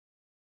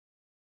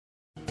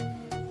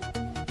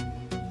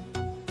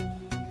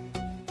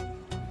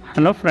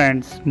Hello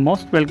friends,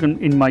 most welcome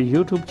in my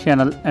YouTube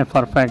channel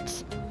FR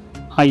Facts.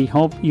 I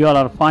hope you all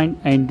are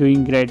fine and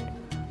doing great.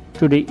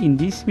 Today in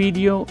this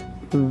video,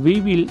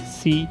 we will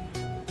see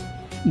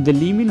the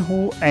Lee Min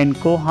Ho and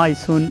Ko Hai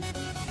Sun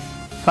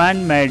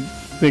fan-made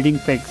wedding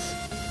pics.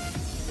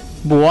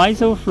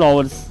 Boys of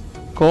Flowers,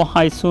 Ko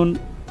Hai Sun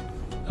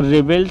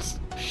reveals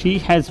she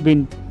has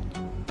been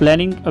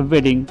planning a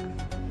wedding.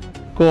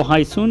 Ko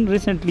Hai Sun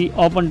recently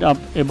opened up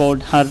about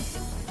her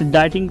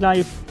dating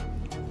life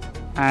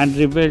and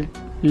revealed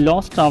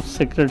lots of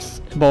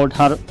secrets about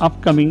her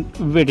upcoming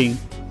wedding.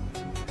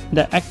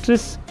 The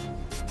actress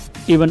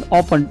even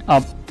opened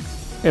up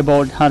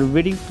about her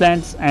wedding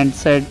plans and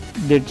said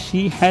that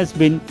she has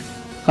been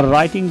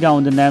writing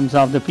down the names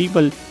of the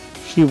people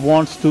she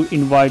wants to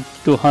invite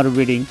to her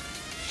wedding.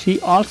 She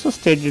also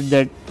stated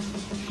that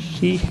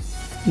she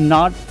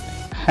not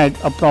had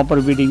a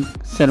proper wedding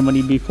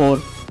ceremony before,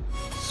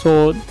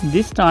 so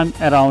this time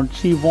around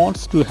she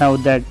wants to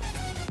have that.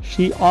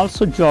 She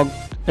also joked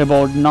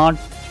about not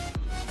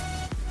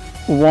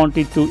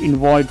wanting to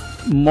invite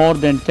more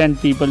than 10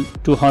 people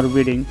to her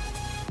wedding.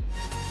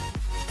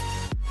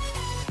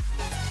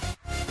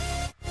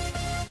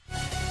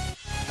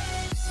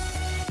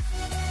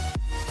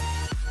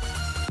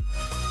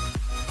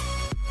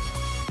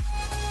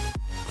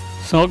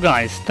 So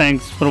guys,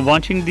 thanks for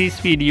watching this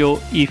video.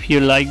 If you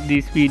like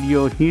this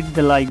video, hit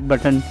the like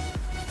button,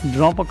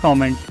 drop a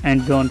comment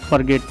and don't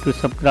forget to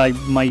subscribe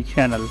my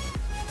channel.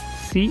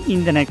 See you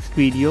in the next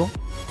video.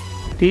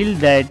 Till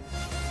that,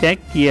 take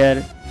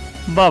care.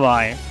 Bye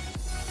bye.